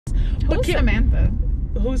Who's Samantha?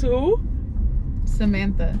 Who's who?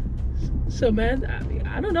 Samantha. Samantha?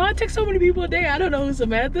 I don't know. I text so many people a day. I don't know who's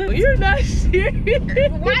Samantha. You're not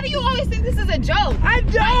serious. Why do you always think this is a joke? I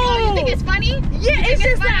don't. You think it's funny? Yeah, it's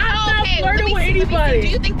just that I'm not flirting with anybody. Do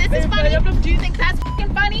you think this is funny? Do you think that's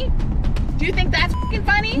fucking funny? Do you think that's fucking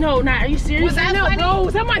funny? No, are you serious? Was that funny? No,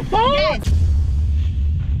 was that my phone? Yes.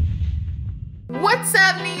 What's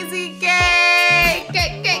up, Ezee gang?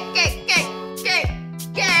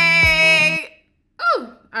 Ooh.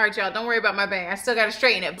 All right, y'all, don't worry about my bang. I still gotta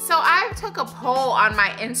straighten it. So I took a poll on my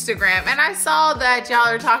Instagram and I saw that y'all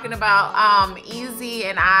are talking about Ezee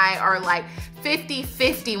and I are like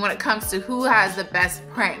 50-50 when it comes to who has the best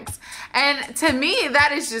pranks. And to me,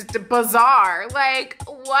 that is just bizarre. Like,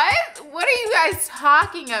 what? What are you guys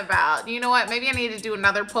talking about? You know what? Maybe I need to do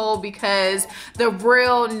another poll because the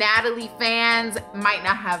real Natalie fans might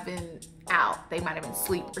not have been out. They might have been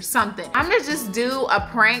asleep or something. I'm gonna just do a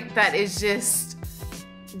prank that is just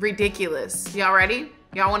ridiculous. Y'all ready?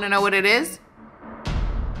 Y'all wanna know what it is?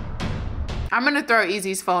 I'm gonna throw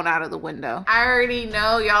Ezee's phone out of the window. I already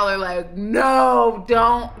know y'all are like, no,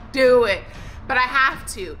 don't do it. But I have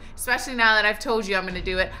to, especially now that I've told you I'm gonna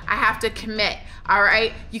do it. I have to commit, all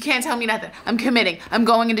right? You can't tell me nothing. I'm committing. I'm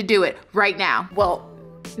going to do it right now. Well,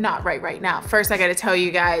 not right now. First, I gotta tell you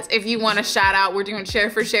guys, if you want a shout out, we're doing share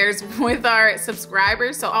for shares with our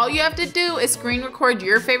subscribers. So all you have to do is screen record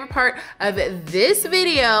your favorite part of this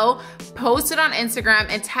video, post it on Instagram,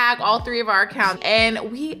 and tag all 3 of our accounts. And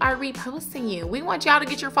we are reposting you. We want y'all to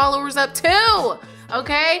get your followers up too.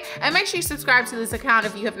 Okay? And make sure you subscribe to this account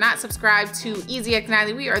if you have not subscribed to Ezee X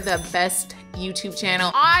Natalie. We are the best YouTube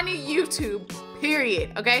channel on YouTube,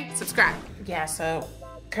 period. Okay? Subscribe. Yeah, so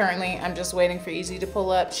currently I'm just waiting for Ezee to pull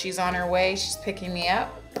up. She's on her way. She's picking me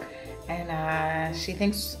up. And she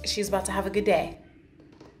thinks she's about to have a good day.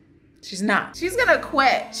 She's not. She's gonna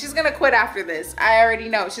quit. She's gonna quit after this. I already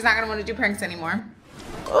know. She's not gonna want to do pranks anymore.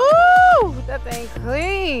 Ooh, that thing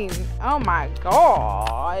clean. Oh my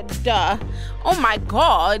God. Oh my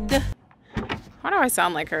God. Why do I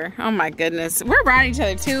sound like her? Oh my goodness. We're around each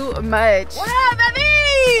other too much. What up,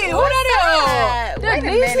 baby? What up? Wait a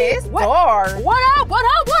minute, it's dark. What up? What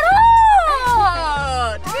up? What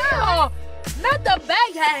up? Damn. Not the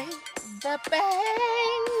bang. The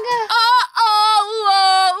bang.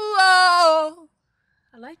 Oh.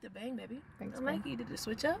 I like the bang, baby. Thanks, I like you. Did it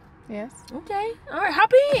switch up? Yes. Okay. All right,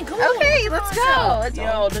 hop in. Come on. Okay, let's go.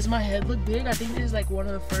 Yo, does my head look big? I think this is like one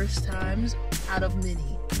of the first times out of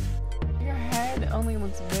many. Your head only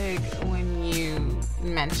looks big when you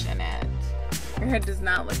mention it. Your head does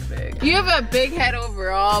not look big. You have a big head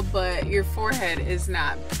overall, but your forehead is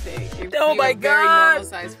not big. Oh my God. Very normal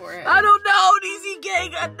size forehead. I don't know, Ezee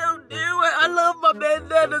gang. I don't do it. I love my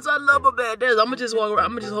bandanas. I'm gonna just walk around.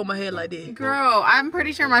 I'm gonna just hold my head like this. Girl, I'm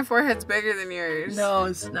pretty sure my forehead's bigger than yours. No,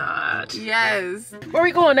 it's not. Yes. Where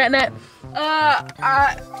we going, Nat?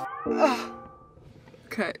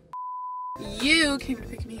 Cut. You came to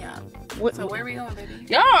pick me up. What? So where are we going, baby?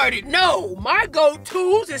 Y'all already know my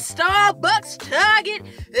go-tos is Starbucks, Target,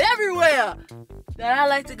 everywhere that I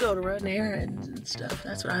like to go to run errands and stuff.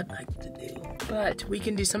 That's what I'd like to do. But we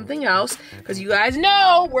can do something else because you guys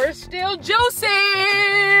know we're still juicy.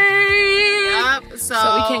 Yep. So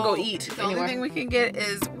we can't go eat The anywhere. only thing we can get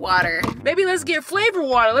is water. Baby, let's get flavored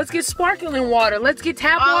water. Let's get sparkling water. Let's get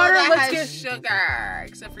tap All water. that Let's has get sugar,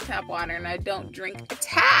 except for tap water, and I don't drink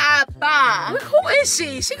tap. Look, who is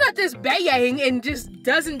she? She got this bang and just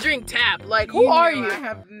doesn't drink tap. Like, who are you? I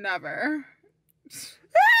have never.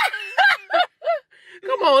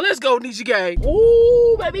 Come on, let's go, Nisha gang.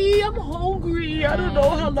 Ooh, baby, I'm hungry. I don't know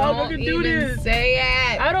how long I can do this. Say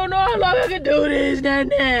it. I don't know how long I can do this,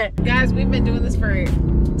 Nana. Guys, we've been doing this for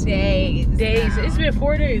days. Now. It's been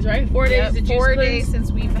 4 days, right? 4 days. Yep, 4 days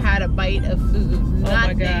since we've had a bite of food. Oh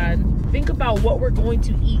my God. Think about what we're going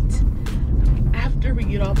to eat after we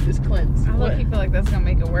get off this cleanse. I low-key feel like that's gonna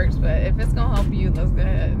make it worse, but if it's gonna help you, let's go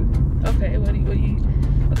ahead. Okay, what do you?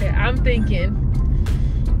 Okay, I'm thinking.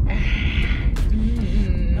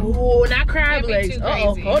 Oh, not crab legs.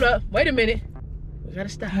 Uh-oh, hold up. Wait a minute. We gotta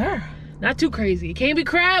stop. Not too crazy. It can't be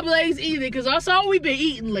crab legs either, because that's all we've been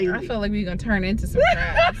eating lately. I feel like we're gonna turn into some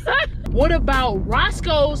crabs. What about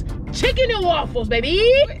Roscoe's chicken and waffles, baby?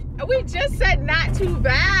 We just said not too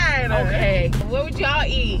bad. Okay. What would y'all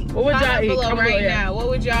eat? What would y'all eat? Below right now. What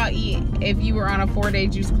would y'all eat if you were on a 4-day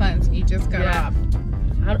juice cleanse and you just got off?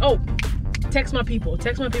 Oh, text my people.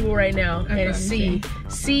 Text my people right now and see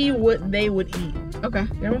what they would eat. Okay.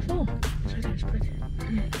 Grab my phone. It's right there. It's right there.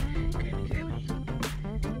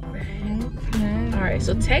 All right.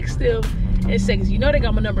 So text them and say, 'cause you know they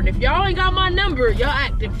got my number. And if y'all ain't got my number, y'all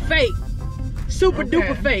acting fake. super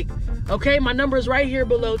duper fake. Okay, my number is right here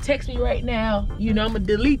below. Text me right now. You know, I'm gonna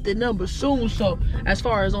delete the number soon. So as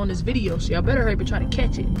far as on this video, so y'all better hurry up and try to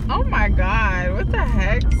catch it. Oh my God, what the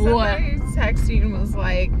heck? Somebody texted and was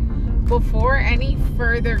like, before any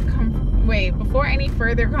further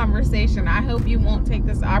conversation, I hope you won't take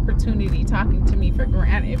this opportunity talking to me for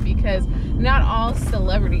granted, because not all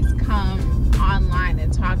celebrities come online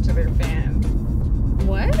and talk to their fans.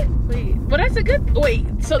 What? Wait, but that's a good, wait,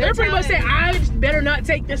 so they're pretty much saying I better not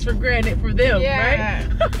take this for granted for them, right?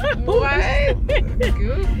 What?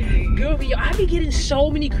 Goofy. I be getting so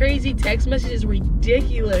many crazy text messages,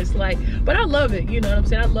 ridiculous, like, but I love it, you know what I'm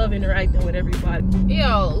saying? I love interacting with everybody.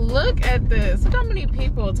 Yo, look at this. Look how many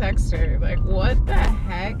people text her. Like, what the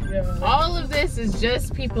heck? Yeah. All of this is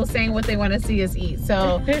just people saying what they want to see us eat.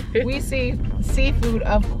 So we see seafood,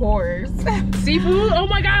 of course. Seafood? Oh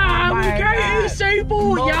my God, we can't eat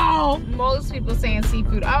seafood, y'all. Most people saying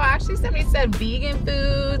seafood. Oh, actually somebody said vegan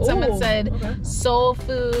food. Someone said soul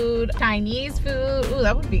food, Chinese food. Ooh,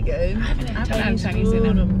 that would be good. I haven't had Chinese food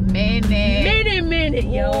in a minute.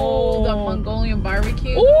 Yo. Ooh, the Mongolian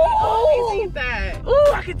barbecue. Ooh. We always eat that.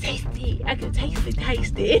 Ooh, I can taste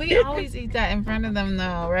it. We always eat that in front of them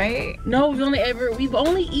though, right? No, we've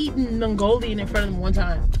only eaten Mongolian in front of them one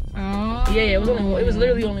time. Oh. Yeah, it was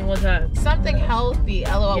literally only one time. Something healthy,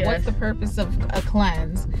 LOL. Yes. What's the purpose of a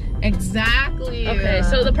cleanse? Exactly. Okay,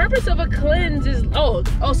 so the purpose of a cleanse is so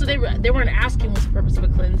they weren't asking what's the purpose of a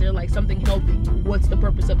cleanse. They're like something healthy. What's the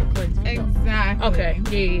purpose of a cleanse? Exactly. Okay.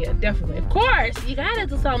 Yeah, definitely. Of course, you gotta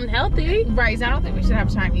do something healthy. Right. So I don't think we should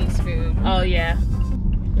have Chinese food. Oh yeah.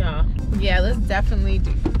 No. Yeah, let's definitely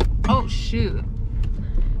do. Oh shoot.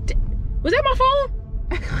 Was that my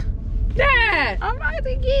phone? Dad! I'm about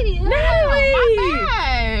to get it. Natalie! My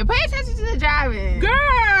bad. Pay attention to the driving. Girl,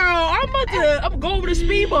 I'm going over the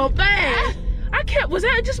speed bump fast. I can't, was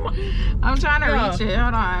that just my... I'm trying to reach it.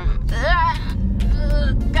 Hold on.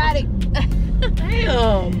 Got it.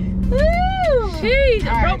 Damn. Woo. Jeez,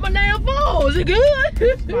 I broke my damn phone. Is it good?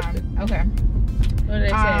 Okay. What are they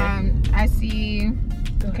saying? I see...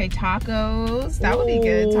 Okay, tacos. That would be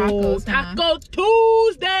good. Tacos. Taco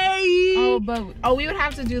Tuesday. We would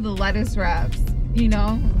have to do the lettuce wraps. You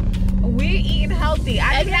know, we eating healthy.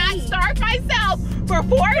 I did not starve myself for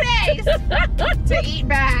 4 days to eat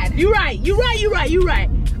bad. You're right.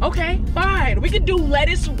 Okay, fine. We can do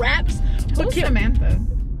lettuce wraps. Who's Samantha?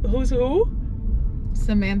 Who's who?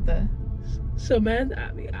 Samantha. I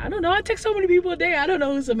mean, I don't know. I text so many people a day. I don't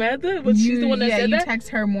know who's Samantha, but she's the one that said that. Yeah, you text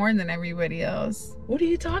her more than everybody else. What are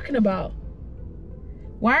you talking about?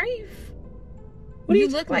 Why are you... You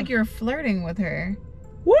look like you're flirting with her.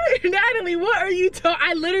 What, Natalie? What are you talking?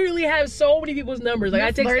 I literally have so many people's numbers. Like,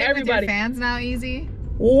 I text everybody. With your fans now, Ezee?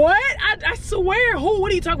 What? I swear.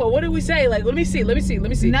 What are you talking about? What did we say? Like, let me see.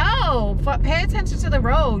 No, pay attention to the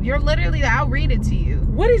road. You're literally, I'll read it to you.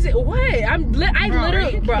 What is it? What? I am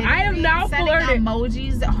now flirting.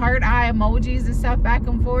 Emojis, heart eye emojis and stuff back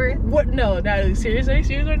and forth. What? No, Natalie, serious? Are you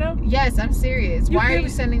serious right now? Yes, I'm serious. Why are you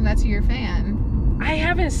sending that to your fan? I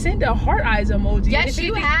haven't sent a heart eyes emoji. Yes,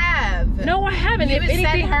 you have. No, I haven't. You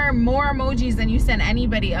sent her more emojis than you sent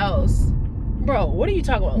anybody else. Bro, what are you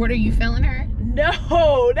talking about? What, are you feeling her?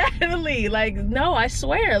 No, Natalie. Like, no, I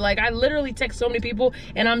swear. Like, I literally text so many people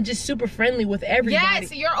and I'm just super friendly with everybody.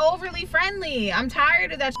 Yes, you're overly friendly. I'm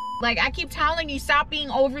tired of that. Like, I keep telling you, stop being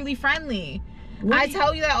overly friendly. I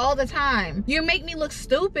tell you that all the time. You make me look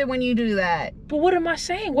stupid when you do that. But what am I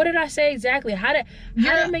saying? What did I say exactly? How did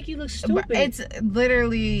it make you look stupid? It's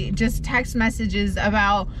literally just text messages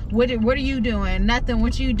about what are you doing? Nothing.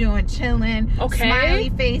 What you doing? Chilling. Okay. Smiley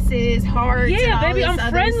faces, hearts. Yeah, baby, I'm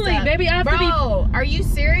friendly. Stuff. Baby, I have to be. Bro, are you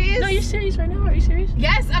serious? No, you're serious right now. Are you serious?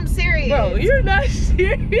 Yes, I'm serious. Bro, you're not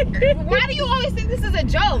serious. Why do you always think this is a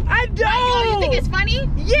joke? I don't. You think it's funny?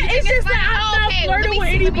 Yeah, it's just that I'm not flirting with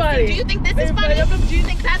anybody. Do you think this is funny? Do you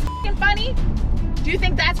think that's fucking funny? Do you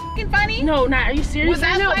think that's fucking funny? No, are you serious? Was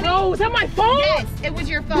that funny? Bro, was that my phone? Yes, it was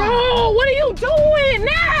your phone. Bro, what are you doing?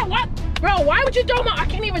 Nah, what? Bro, why would you throw I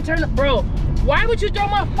can't even turn it, bro. Why would you throw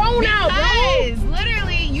my phone out, bro? Because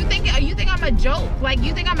literally, you think I'm a joke. Like,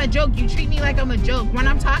 you think I'm a joke. You treat me like I'm a joke. When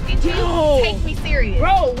I'm talking to you, take me serious.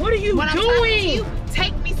 Bro, what are you doing? When I'm talking to you,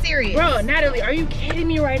 take me serious. Bro, Natalie, are you kidding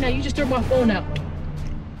me right now? You just threw my phone out.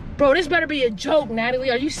 Bro, this better be a joke,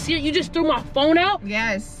 Natalie. Are you serious? You just threw my phone out?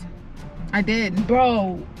 Yes, I did.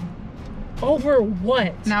 Bro, Over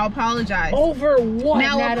what? Now apologize. Over what,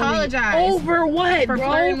 Now Natalie? apologize. Over what, for bro?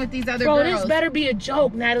 flirting with these other bro, girls. This better be a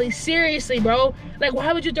joke, Natalie. Seriously, bro. Like,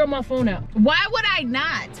 why would you throw my phone out? Why would I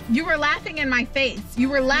not? You were laughing in my face. You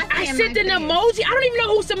were laughing I in sent my an face. emoji. I don't even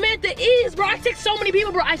know who Samantha is, bro. I text so many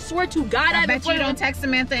people, bro. I swear to God, I bet you don't text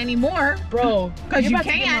Samantha anymore. Bro, because you about to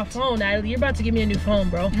get my can't. phone, Natalie. You're about to give me a new phone,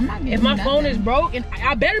 bro. I'm not getting If my phone nothing. is broken,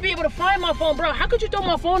 I better be able to find my phone, bro. How could you throw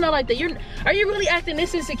my phone out like that? Are you really acting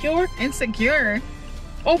this insecure? Insecure.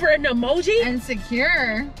 Over an emoji?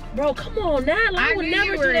 Insecure. Bro, come on, Natalie. I would knew never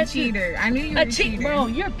you do were that a cheater. I knew you were a cheater. Bro,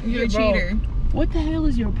 you're a bro, cheater. What the hell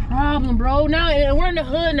is your problem, bro? Now, and we're in the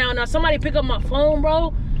hood now. Now somebody pick up my phone,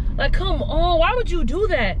 bro. Like, come on. Why would you do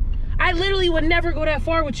that? I literally would never go that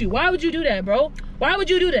far with you. Why would you do that, bro? Why would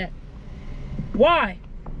you do that? Why?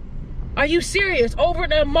 Are you serious? Over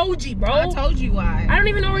the emoji, bro. I told you why. I don't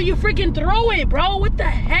even know where you freaking throw it, bro. What the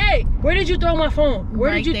heck? Where did you throw my phone?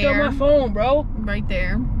 Where did you throw my phone, bro? Right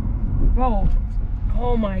there. Bro.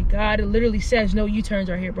 Oh my God. It literally says no U-turns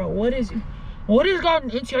right here, bro. What is going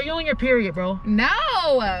into? Are you on your period, bro? No.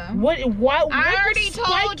 What? Why? I already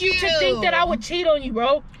told you to think that I would cheat on you,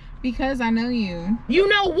 bro. Because I know you. You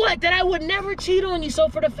know what? That I would never cheat on you. So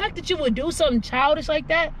for the fact that you would do something childish like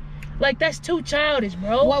that, like that's too childish,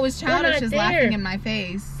 bro. What was childish is laughing in my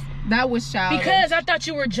face. That was childish. Because I thought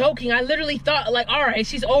you were joking. I literally thought, like, all right,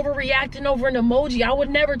 she's overreacting over an emoji. I would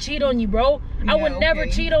never cheat on you, bro. I would never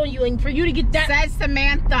cheat on you. And for you to get that... Says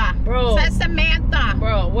Samantha. Bro. Says Samantha.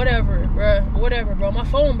 Bro, whatever, bro. Whatever, bro. My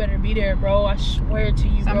phone better be there, bro. I swear to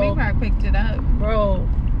you, Somebody bro. probably picked it up. Bro.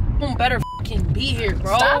 Phone better fucking be here,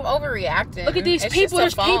 bro. Stop overreacting. Look at these people.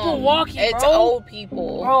 There's people walking, bro. It's old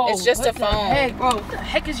people. Bro, it's just a what the phone. heck, bro? What the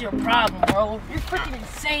heck is your problem, bro? You're freaking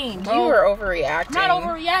insane, bro. You were overreacting. I'm not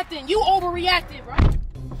overreacting. You overreacted, bro.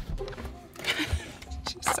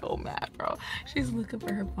 She's so mad, bro. She's looking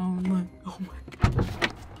for her phone. Look. Oh my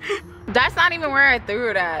God. That's not even where I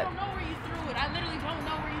threw it at. I don't know where you threw it. I literally don't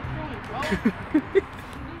know where you threw it, bro. You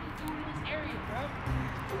threw it in this area, bro.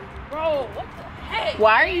 Bro, what the heck?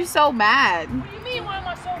 Why are you so mad? What do you mean, why am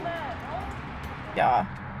I so mad, Yeah.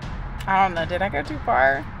 I don't know. Did I go too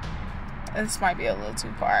far? This might be a little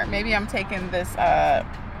too far. Maybe I'm taking this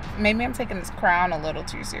crown a little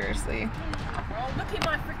too seriously. bro? Look at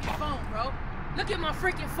my freaking phone, bro. Look at my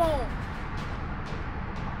freaking phone.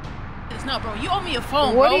 No, bro, you owe me a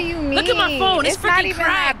phone, what bro. do you mean? Look at my phone. It's not freaking even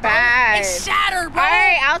cracked, that bad. bro. It's shattered, bro. All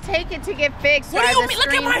right, I'll take it to get fixed. What do you mean?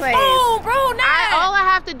 Look at my phone, bro. All I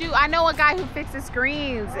have to do, I know a guy who fixes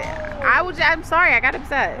screens. I'm sorry, I got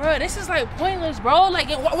upset. Bro, this is like pointless, bro. Like,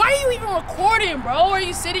 why are you even recording, bro? Are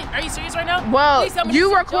you serious right now? Well, Please tell me you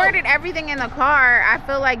this is a recorded joke. everything in the car. I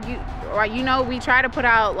feel like we try to put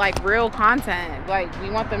out like real content. Like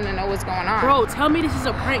we want them to know what's going on. Bro, tell me this is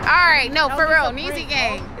a prank. All right, no, Tell for me real, it's a Neezy prank,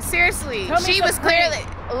 gang. bro. Seriously, Tell me she it's a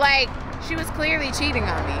was clearly cheating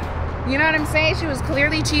on me. You know what I'm saying? She was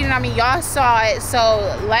clearly cheating on me. Y'all saw it,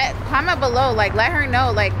 so comment below. Like, let her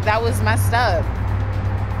know. Like that was messed up.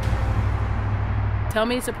 Tell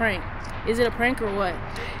me it's a prank. Is it a prank or what?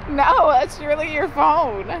 No, that's really your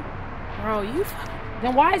phone. Bro,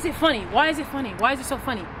 then why is it funny? Why is it funny? Why is it so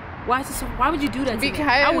funny? Why would you do that to me?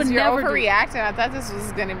 I would you're never overreacting. I thought this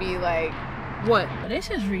was gonna be like what?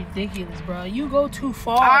 This is ridiculous, bro. You go too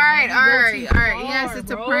far. All right. Far, Yes,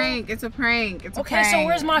 it's bro. a prank. It's a prank. Okay, so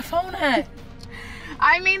where's my phone at?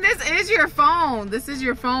 I mean, this is your phone. This is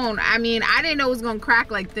your phone. I mean, I didn't know it was gonna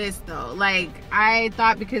crack like this though. Like, I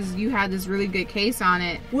thought because you had this really good case on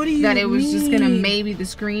it, that it was just gonna, maybe the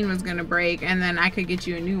screen was gonna break and then I could get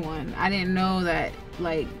you a new one. I didn't know that,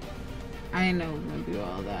 like, I didn't know it was gonna do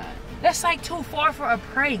all that. That's like too far for a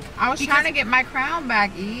prank. I was trying to get my crown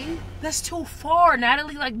back, E. That's too far,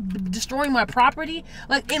 Natalie. Like, destroying my property.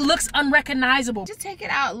 Like, it looks unrecognizable. Just take it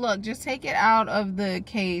out. Look, just take it out of the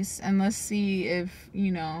case and let's see if,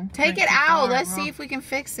 take it out. Let's see if we can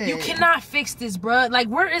fix it. You cannot fix this, bro. Like,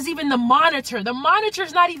 where is even the monitor? The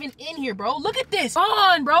monitor's not even in here, bro. Look at this.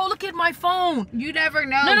 On, bro. Look at my phone. You never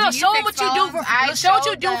know. No, show them what you do for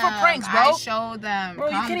pranks, bro. I showed them. Bro,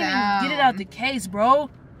 you can't even get it out the case, bro.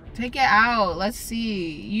 Take it out. Let's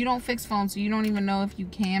see. You don't fix phones, so you don't even know if you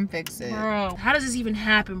can fix it. Bro, how does this even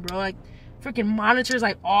happen, bro? Like, freaking monitors,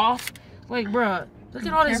 like, off. Like, bro, look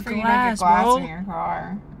at all this glass, bro. In your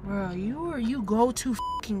car. Bro, you go too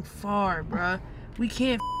fucking far, bro. We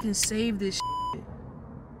can't fucking save this shit.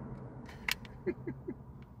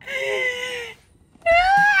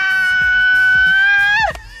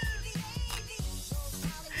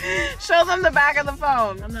 Show them the back of the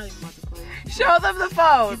phone. I'm not even about to play. Show them the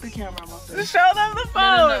phone. Keep the camera on my face. Show them the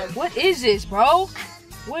phone. No. What is this, bro?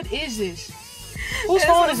 What is this? Whose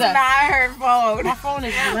phone is that? Not her phone. My phone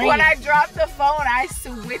is green. When I dropped the phone, I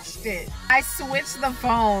switched it. I switched the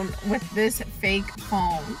phone with this fake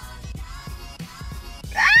phone.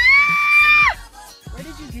 Where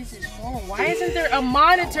did you get this phone? Why isn't there a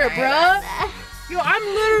monitor, bruh? Yo, I'm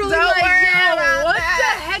literally Don't like, worry yo, about what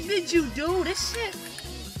that. the heck did you do? This shit,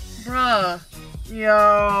 bruh.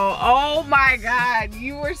 Yo, oh my God,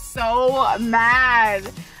 you were so mad.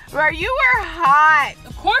 Bro, you were hot.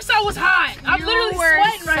 Of course I was hot. I'm You literally were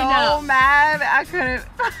sweating right now. so mad, I couldn't.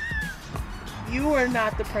 You are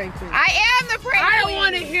not the prank queen. I am the prank I queen. don't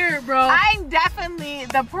want to hear it, bro. I'm definitely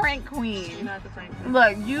the prank You're queen. not the prank queen.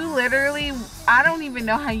 Look, you literally, I don't even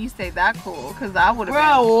know how you stay that cool, because I would have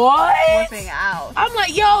Bro, been what? flipping out. I'm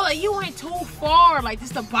like, yo, like, you went too far. Like,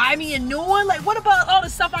 just to buy me a new one? Like, what about all the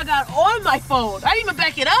stuff I got on my phone? I didn't even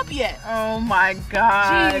back it up yet. Oh my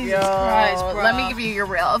God, Jesus yo. Christ, bro. Let me give you your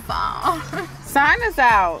real phone. Sign us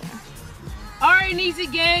out. All right, Ezee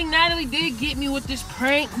gang, Natalie did get me with this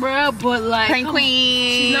prank, bruh, but like, Prank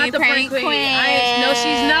queen. she's not the prank queen. No,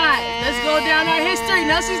 she's not. Let's go down our history.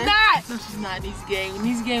 No, she's not. No, she's not, Ezee gang.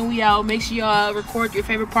 Ezee gang, we out. Make sure y'all record your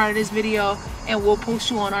favorite part of this video, and we'll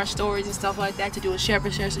post you on our stories and stuff like that to do a share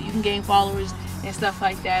for share so you can gain followers and stuff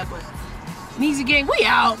like that. But Ezee gang, we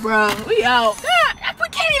out, bruh. We out. God, we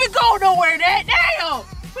can't even go nowhere. Damn.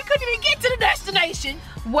 We couldn't even get to the destination.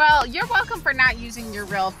 Well, you're welcome for not using your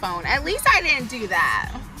real phone. At least I didn't do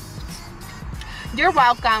that. You're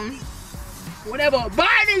welcome. Whatever. Bye,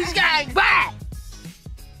 Ezee gang. Bye.